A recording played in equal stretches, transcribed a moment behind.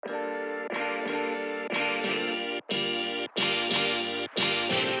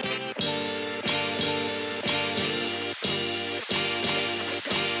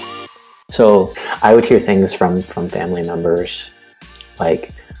So I would hear things from family members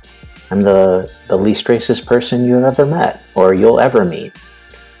like, I'm the least racist person you've ever met or you'll ever meet.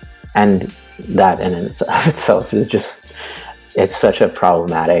 And that in itself is just, it's such a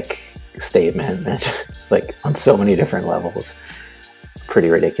problematic statement. It's like on so many different levels. Pretty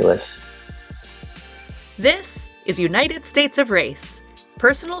ridiculous. This is United States of Race,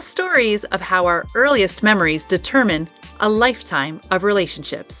 personal stories of how our earliest memories determine a lifetime of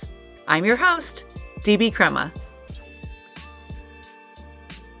relationships. I'm your host, DB Crema.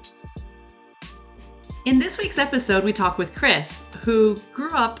 In this week's episode, we talk with Chris, who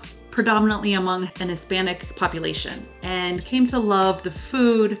grew up predominantly among an Hispanic population and came to love the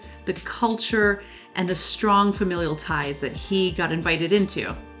food, the culture, and the strong familial ties that he got invited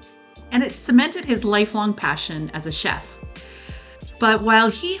into. And it cemented his lifelong passion as a chef. But while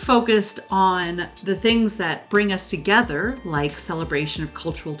he focused on the things that bring us together, like celebration of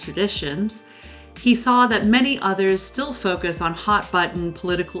cultural traditions, he saw that many others still focus on hot-button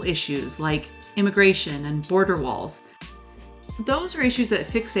political issues like immigration and border walls. Those are issues that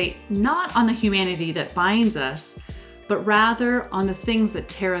fixate not on the humanity that binds us, but rather on the things that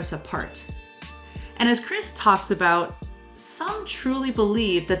tear us apart. And as Chris talks about, some truly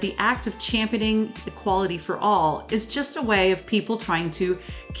believe that the act of championing equality for all is just a way of people trying to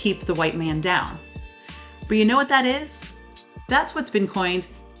keep the white man down. But you know what that is? That's what's been coined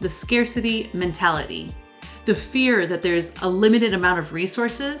the scarcity mentality. The fear that there's a limited amount of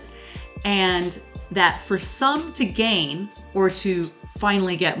resources and that for some to gain or to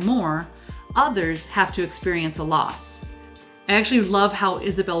finally get more, others have to experience a loss. I actually love how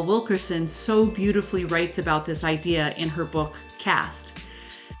Isabel Wilkerson so beautifully writes about this idea in her book, Caste.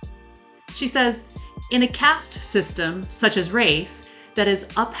 She says, in a caste system, such as race, that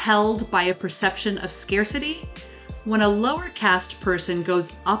is upheld by a perception of scarcity, when a lower caste person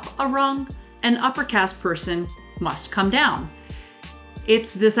goes up a rung, an upper caste person must come down.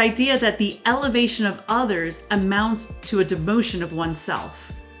 It's this idea that the elevation of others amounts to a demotion of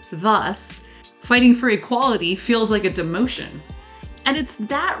oneself. Thus, fighting for equality feels like a demotion. And it's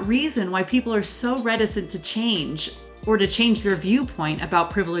that reason why people are so reticent to change or to change their viewpoint about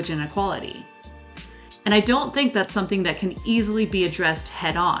privilege and equality. And I don't think that's something that can easily be addressed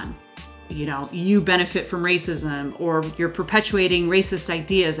head on. You know, you benefit from racism or you're perpetuating racist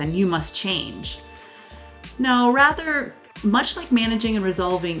ideas and you must change. No, rather, much like managing and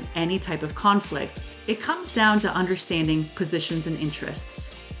resolving any type of conflict, it comes down to understanding positions and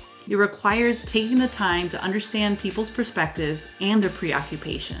interests. It requires taking the time to understand people's perspectives and their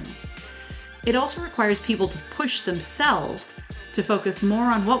preoccupations. It also requires people to push themselves to focus more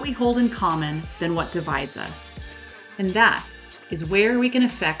on what we hold in common than what divides us. And that is where we can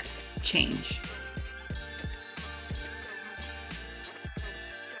affect change.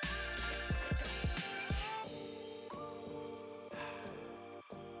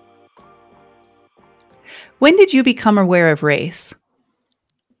 When did you become aware of race?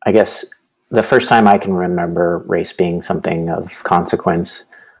 I guess the first time I can remember race being something of consequence,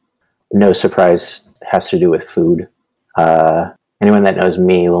 no surprise, has to do with food. Anyone that knows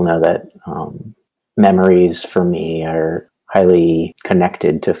me will know that memories for me are highly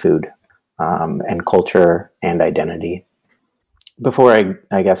connected to food and culture and identity. Before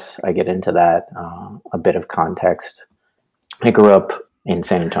I guess I get into that, a bit of context. I grew up in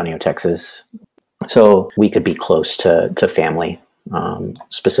San Antonio, Texas, so we could be close to family.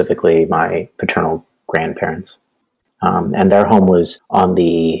 Specifically my paternal grandparents. And their home was on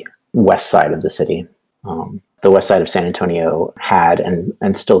the west side of the city. The west side of San Antonio had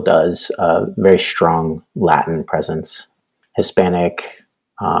and still does a very strong Latin presence. Hispanic,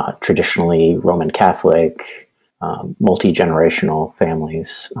 traditionally Roman Catholic, multi-generational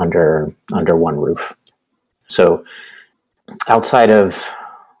families under one roof. So outside of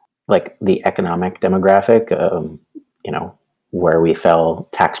like the economic demographic, where we fell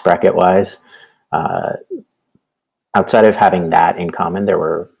tax bracket wise, outside of having that in common, there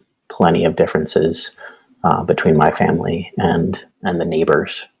were plenty of differences between my family and the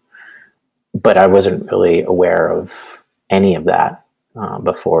neighbors. But I wasn't really aware of any of that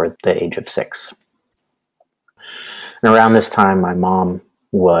before the age of 6. And around this time, my mom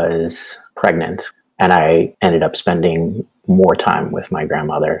was pregnant, and I ended up spending more time with my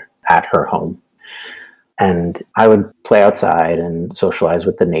grandmother at her home. And I would play outside and socialize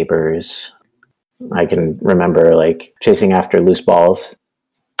with the neighbors. I can remember like chasing after loose balls.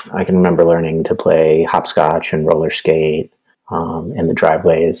 I can remember learning to play hopscotch and roller skate in the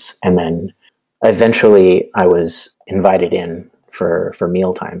driveways. And then eventually I was invited in for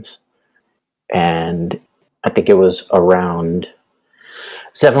meal times. And I think it was around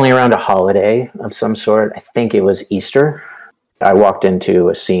It's definitely around a holiday of some sort. I think it was Easter. I walked into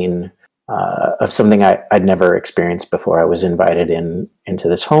a scene of something I'd never experienced before. I was invited into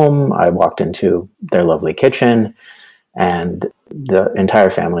this home. I walked into their lovely kitchen, and the entire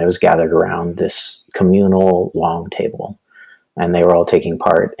family was gathered around this communal long table, and they were all taking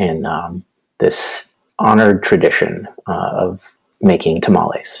part in this honored tradition of making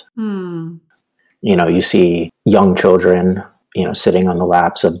tamales. You see young children, sitting on the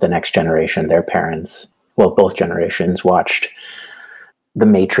laps of the next generation. Their parents, well, both generations watched the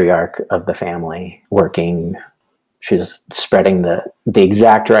matriarch of the family working. She's spreading the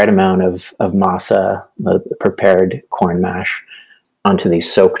exact right amount of masa, the prepared corn mash, onto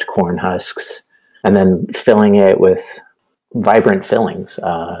these soaked corn husks, and then filling it with vibrant fillings,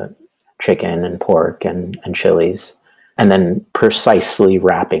 chicken and pork and chilies, and then precisely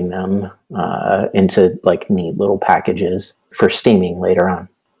wrapping them into like neat little packages for steaming later on.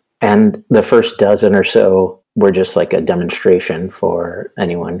 And the first dozen or so were just like a demonstration for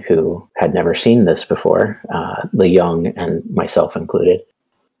anyone who had never seen this before, the young and myself included.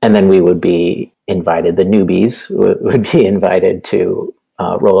 And then we would be invited, the newbies would be invited to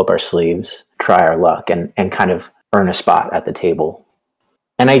roll up our sleeves, try our luck, and kind of earn a spot at the table.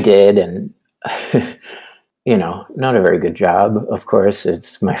 And I did, and not a very good job, of course.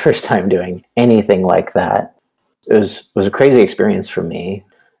 It's my first time doing anything like that. It was a crazy experience for me.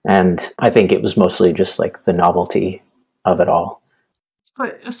 And I think it was mostly just like the novelty of it all.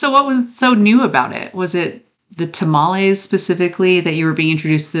 So what was so new about it? Was it the tamales specifically that you were being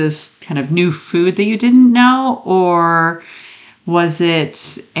introduced to this kind of new food that you didn't know? Or was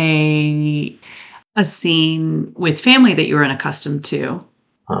it a scene with family that you were unaccustomed to?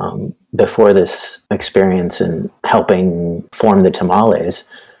 Before this experience in helping form the tamales,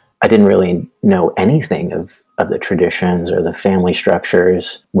 I didn't really know anything of the traditions or the family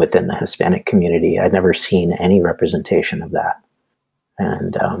structures within the Hispanic community. I'd never seen any representation of that.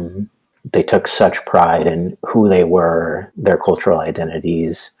 And they took such pride in who they were, their cultural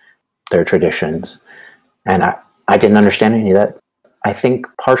identities, their traditions. And I didn't understand any of that. I think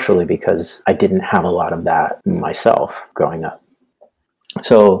partially because I didn't have a lot of that myself growing up.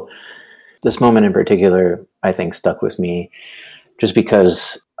 So this moment in particular, I think, stuck with me just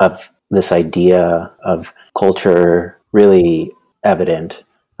because of this idea of culture really evident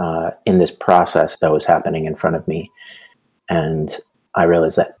in this process that was happening in front of me. And I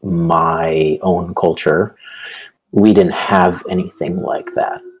realized that my own culture, we didn't have anything like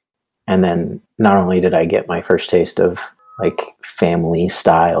that. And then not only did I get my first taste of like family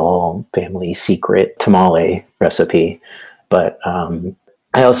style, family secret tamale recipe, but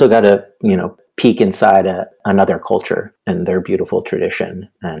I also got to, peek inside another culture and their beautiful tradition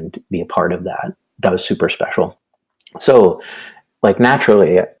and be a part of that. That was super special. So like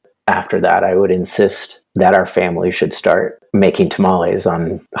naturally after that, I would insist that our family should start making tamales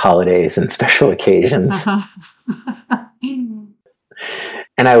on holidays and special occasions.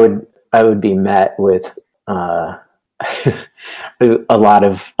 And I would be met with a lot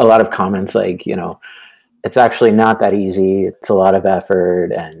of comments like, it's actually not that easy. It's a lot of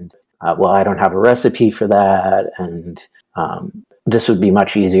effort. And well, I don't have a recipe for that. And this would be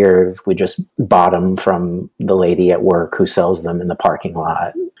much easier if we just bought them from the lady at work who sells them in the parking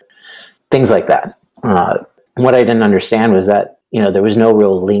lot. Things like that. What I didn't understand was that, there was no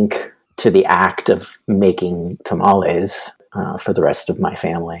real link to the act of making tamales for the rest of my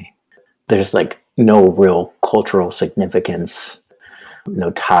family. There's like no real cultural significance,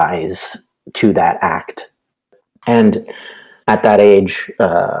 no ties to that act. And at that age,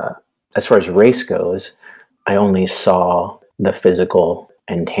 as far as race goes, I only saw the physical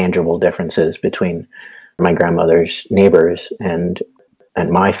and tangible differences between my grandmother's neighbors and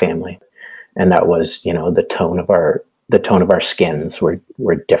my family. And that was, the tone of our skins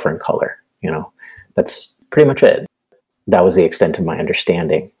were different color. That's pretty much it. That was the extent of my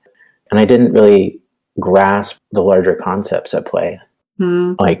understanding. And I didn't really grasp the larger concepts at play,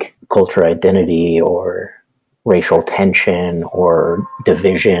 like cultural identity or racial tension or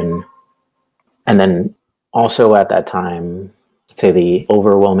division. And then also at that time, I'd say the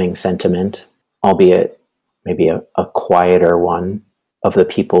overwhelming sentiment, albeit maybe a quieter one, of the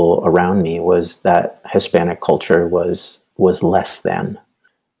people around me was that Hispanic culture was less than.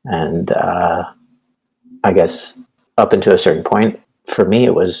 And I guess up until a certain point, for me,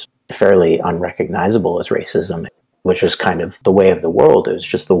 it was fairly unrecognizable as racism, which is kind of the way of the world. It was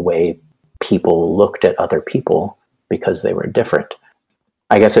just the way people looked at other people because they were different.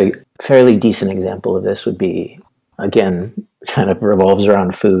 I guess a fairly decent example of this would be, again, kind of revolves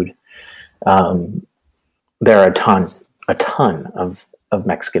around food. There are a ton of of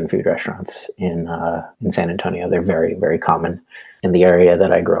Mexican food restaurants in San Antonio. They're very, very common in the area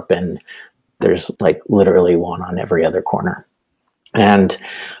that I grew up in. There's like literally one on every other corner. And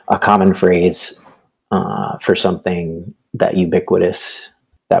a common phrase for something that ubiquitous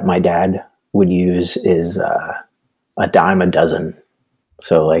that my dad would use is a dime a dozen.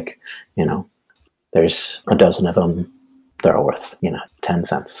 So like, there's a dozen of them. They're all worth, 10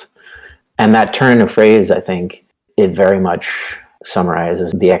 cents. And that turn of phrase, I think, it very much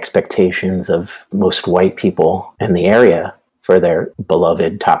summarizes the expectations of most white people in the area for their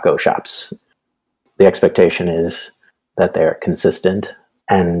beloved taco shops. The expectation is that they're consistent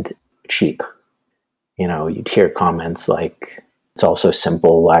and cheap. You'd hear comments like, it's all so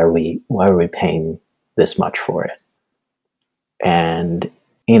simple. Why are we paying this much for it? And,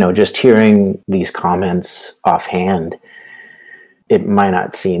 just hearing these comments offhand, it might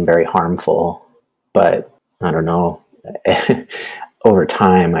not seem very harmful, but I don't know, over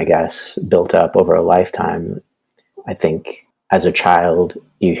time, I guess, built up over a lifetime, I think as a child,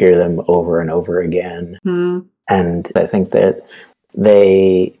 you hear them over and over again. Mm. And I think that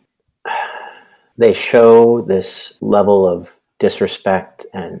they show this level of disrespect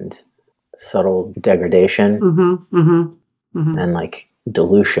and subtle degradation and like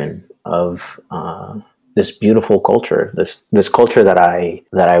dilution of this beautiful culture, this culture that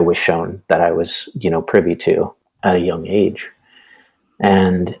I was shown, that I was, privy to at a young age.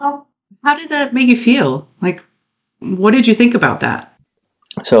 And how did that make you feel? Like, what did you think about that?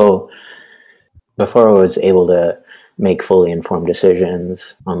 So before I was able to make fully informed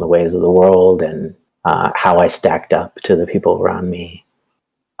decisions on the ways of the world and how I stacked up to the people around me,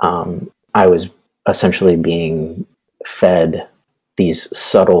 I was essentially being fed these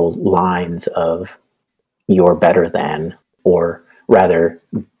subtle lines of you're better than, or rather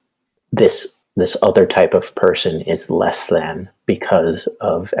this other type of person is less than because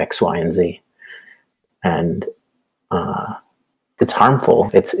of X, Y, and Z. And it's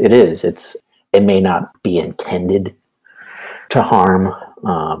harmful. It may not be intended to harm.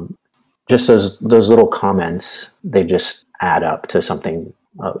 Just those little comments, they just add up to something,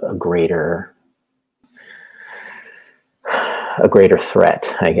 a greater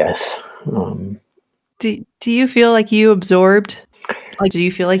threat, I guess. Do you feel like you absorbed?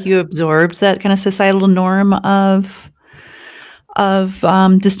 That kind of societal norm of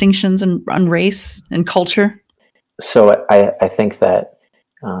distinctions on race and culture? So I think that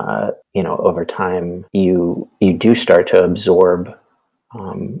over time you do start to absorb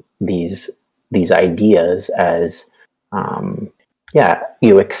these ideas as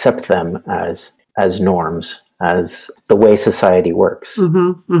you accept them as norms, as the way society works.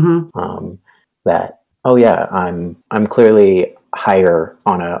 That I'm clearly higher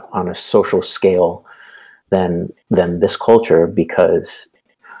on a social scale than this culture because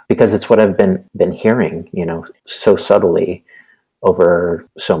it's what I've been hearing, so subtly over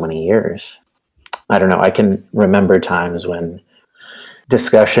so many years. I don't know. I can remember times when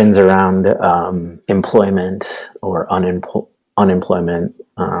discussions around employment or unemployment,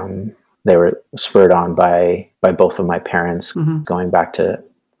 they were spurred on by both of my parents going back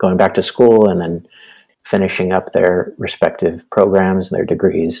to school and then finishing up their respective programs, their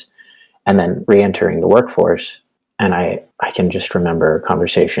degrees, and then re-entering the workforce. And I can just remember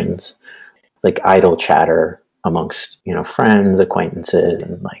conversations like idle chatter amongst, friends, acquaintances,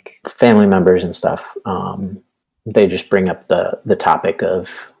 and like family members and stuff. They just bring up the topic of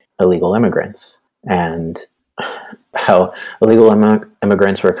illegal immigrants and how illegal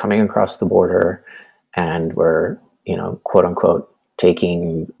immigrants were coming across the border and were, quote unquote,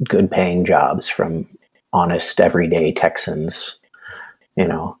 taking good paying jobs from honest everyday Texans.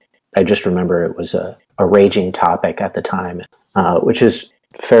 I just remember it was a raging topic at the time, which is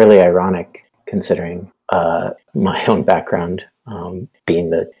fairly ironic considering my own background,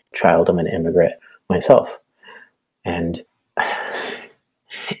 being the child of an immigrant myself. And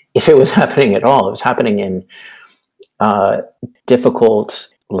if it was happening at all, it was happening in difficult,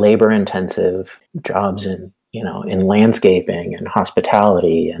 labor-intensive jobs in landscaping and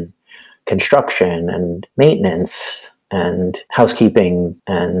hospitality and construction and maintenance and housekeeping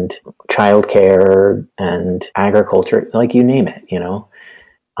and childcare and agriculture, like you name it,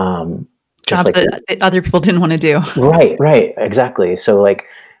 jobs that other people didn't want to do. Right, exactly. So like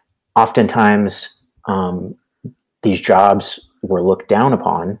oftentimes these jobs were looked down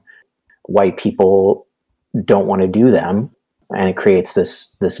upon. White people don't want to do them, and it creates this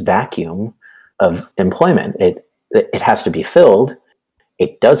vacuum of employment. It has to be filled.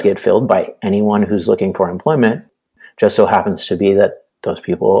 It does get filled by anyone who's looking for employment. Just so happens to be that those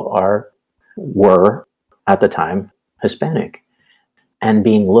people were at the time Hispanic. and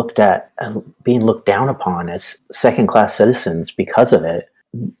being looked down upon as second-class citizens because of it.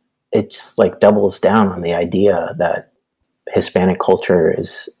 It's like doubles down on the idea that Hispanic culture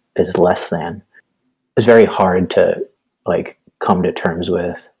is less than. It's very hard to like come to terms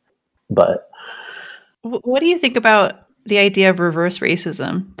with. But what do you think about the idea of reverse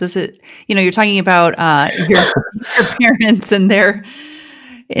racism? Does it, you're talking about your parents and their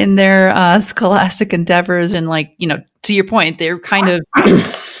scholastic endeavors, and like, to your point, they're kind of,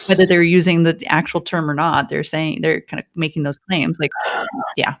 whether they're using the actual term or not, they're kind of making those claims. Like,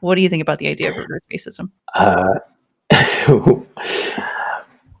 yeah, what do you think about the idea of reverse racism?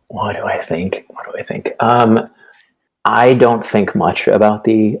 What do I think? I don't think much about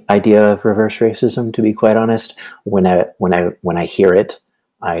the idea of reverse racism, to be quite honest. When I hear it,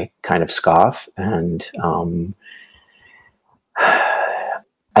 I kind of scoff, and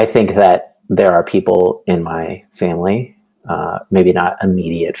I think that there are people in my family, maybe not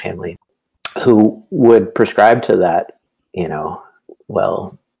immediate family, who would prescribe to that.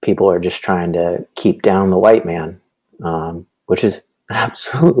 Well, people are just trying to keep down the white man, which is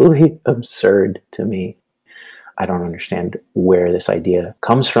absolutely absurd to me. I don't understand where this idea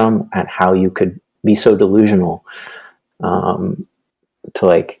comes from and how you could be so delusional to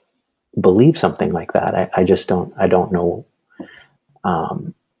like believe something like that. I just don't. I don't know.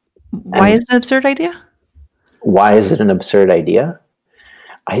 Why is it an absurd idea? Why is it an absurd idea?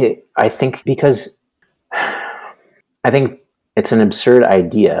 I think because I think it's an absurd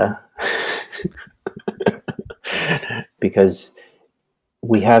idea because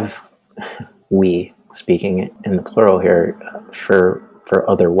we speaking in the plural here for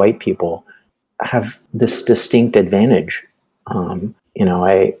other white people have this distinct advantage.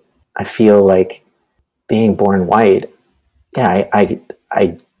 I feel like being born white. Yeah,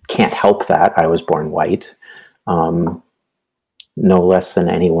 I can't help that I was born white. No less than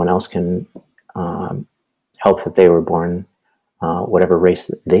anyone else can help that they were born whatever race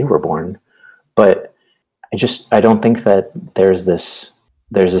that they were born. But I don't think that there's this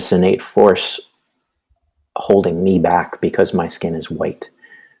innate force holding me back because my skin is white.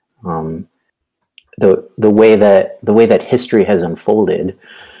 The way that history has unfolded,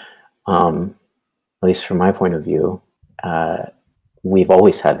 at least from my point of view, we've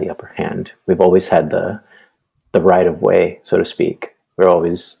always had the upper hand. We've always had the right of way, so to speak. We're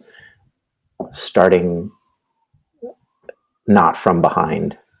always starting not from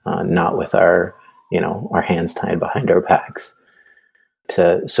behind, not with our hands tied behind our backs,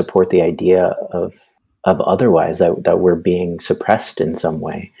 to support the idea of otherwise, that we're being suppressed in some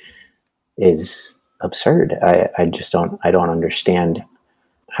way, is absurd. I don't understand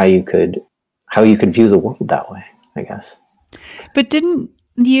how you could view the world that way, I guess. But didn't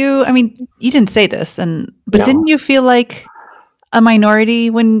you, you didn't say this, but No. Didn't you feel like a minority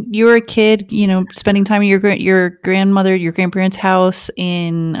when you were a kid, spending time at your grandmother, your grandparents' house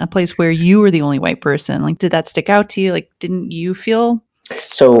in a place where you were the only white person? Like, did that stick out to you? Like, didn't you feel?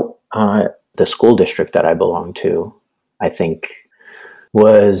 So the school district that I belonged to, I think,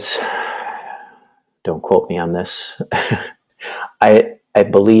 was, don't quote me on this, I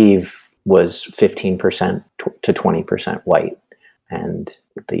believe was 15% to 20% white. And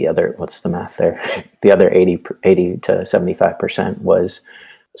the other, what's the math there? The other 80 to 75% was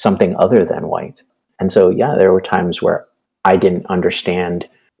something other than white. And so, yeah, there were times where I didn't understand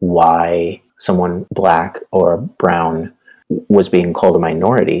why someone black or brown was being called a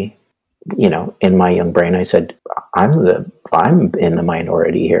minority. In my young brain, I said, I'm in the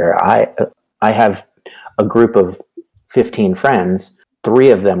minority here. I have a group of 15 friends.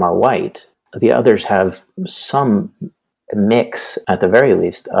 3 of them are white. The others have some mix, at the very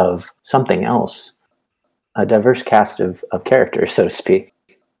least, of something else, a diverse cast of characters, so to speak.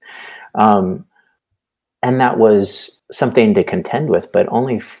 And that was something to contend with, but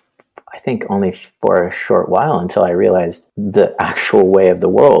only for a short while, until I realized the actual way of the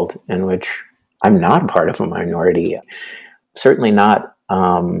world in which I'm not part of a minority, certainly not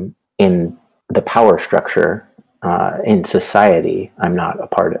in the power structure in society. I'm not a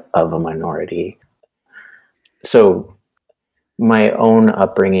part of a minority. So my own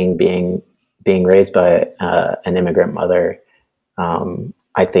upbringing, being raised by an immigrant mother,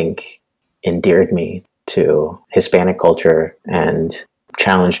 I think endeared me to Hispanic culture and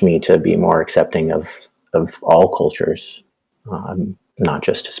challenged me to be more accepting of all cultures, not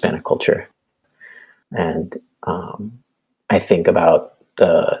just Hispanic culture. And I think about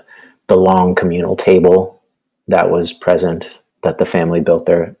the long communal table that was present, that the family built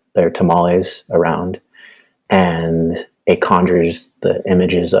their tamales around, and it conjures the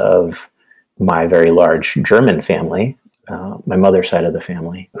images of my very large German family, my mother's side of the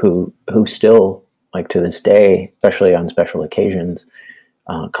family, who still, like to this day, especially on special occasions,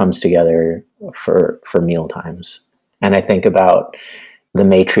 comes together for meal times. And I think about the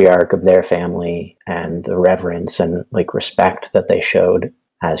matriarch of their family and the reverence and like respect that they showed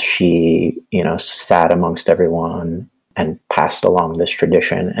as she, sat amongst everyone and passed along this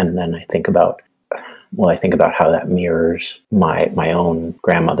tradition. And then I think about how that mirrors my own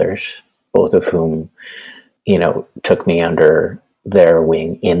grandmothers, both of whom, took me under their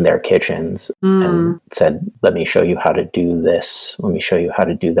wing in their kitchens and said, let me show you how to do this. Let me show you how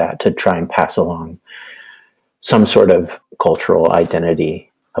to do that, to try and pass along some sort of cultural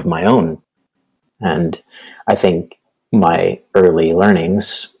identity of my own. And I think my early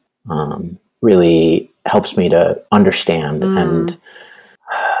learnings really helps me to understand and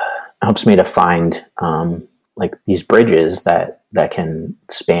helps me to find like these bridges that can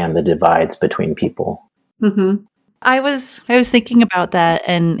span the divides between people. Mm-hmm. I was thinking about that,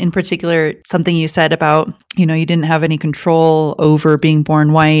 and in particular, something you said about, you didn't have any control over being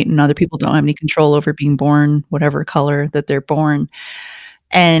born white, and other people don't have any control over being born whatever color that they're born.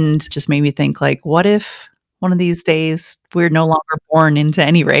 And just made me think, like, what if one of these days we're no longer born into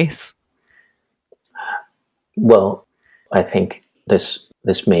any race? Well, I think this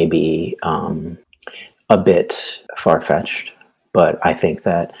may be a bit far-fetched, but I think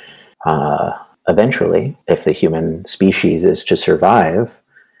that eventually, if the human species is to survive,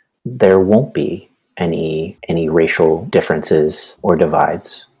 there won't be any racial differences or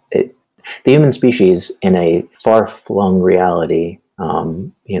divides. The human species, in a far-flung reality,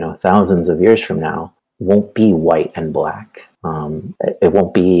 thousands of years from now, won't be white and black. It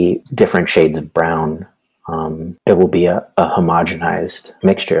won't be different shades of brown. It will be a homogenized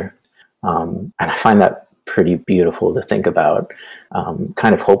mixture. And I find that pretty beautiful to think about,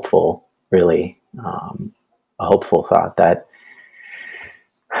 kind of hopeful, really, a hopeful thought that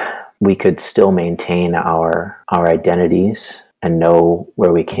we could still maintain our identities and know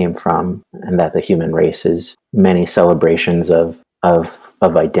where we came from, and that the human race is many celebrations of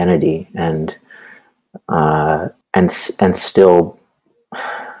identity and still.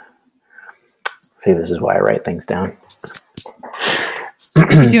 See, this is why I write things down.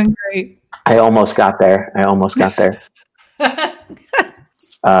 You're doing great. I almost got there.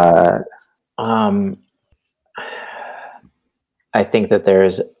 I think that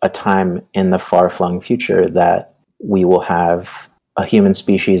there's a time in the far-flung future that we will have a human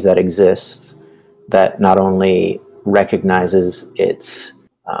species that exists that not only recognizes its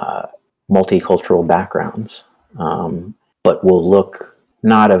multicultural backgrounds, but will look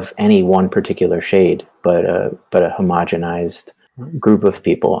not of any one particular shade, but a homogenized group of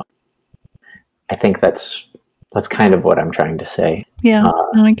people. I think that's kind of what I'm trying to say. Yeah,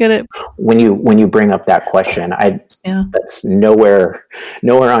 I get it. When you bring up that question, that's nowhere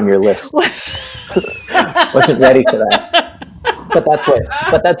on your list. Wasn't ready for that.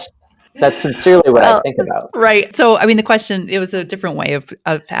 But that's sincerely what I think about. Right. So, I mean, the question, it was a different way of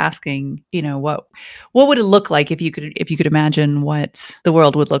asking, what would it look like if you could imagine what the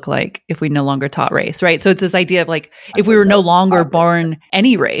world would look like if we no longer taught race, right? So it's this idea of like, if we were no longer born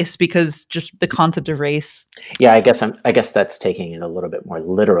any race, because just the concept of race. Yeah, I guess that's taking it a little bit more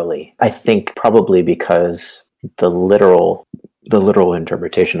literally. I think probably because the literal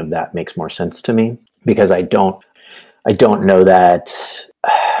interpretation of that makes more sense to me, because I don't know that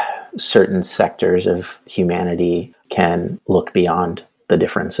certain sectors of humanity can look beyond the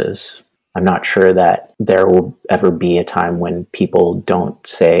differences. I'm not sure that there will ever be a time when people don't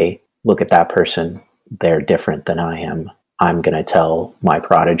say, look at that person, they're different than I am. I'm going to tell my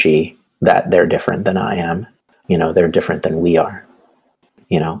prodigy that they're different than I am. They're different than we are.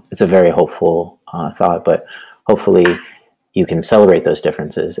 It's a very hopeful thought, but hopefully you can celebrate those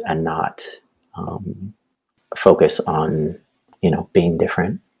differences and not focus on, being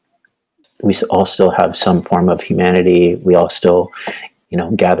different. We all still have some form of humanity. We all still,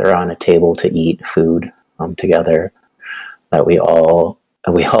 gather on a table to eat food together. That we all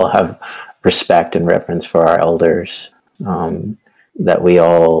have respect and reverence for our elders. That we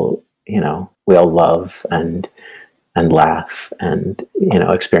all love and laugh and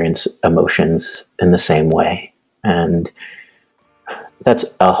experience emotions in the same way. And that's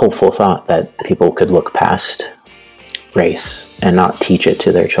a hopeful thought, that people could look past race and not teach it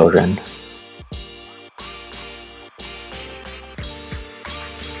to their children.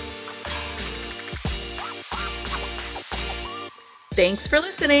 Thanks for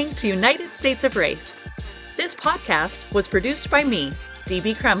listening to United States of Race. This podcast was produced by me,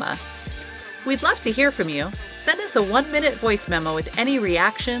 DB Crema. We'd love to hear from you. Send us a 1-minute voice memo with any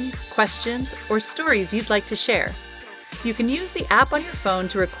reactions, questions, or stories you'd like to share. You can use the app on your phone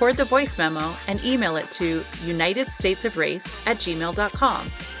to record the voice memo and email it to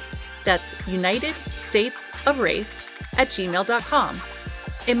unitedstatesofrace@gmail.com. That's unitedstatesofrace@gmail.com.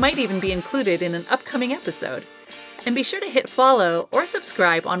 It might even be included in an upcoming episode. And be sure to hit follow or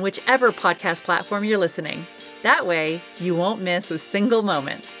subscribe on whichever podcast platform you're listening. That way, you won't miss a single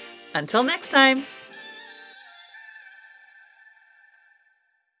moment. Until next time.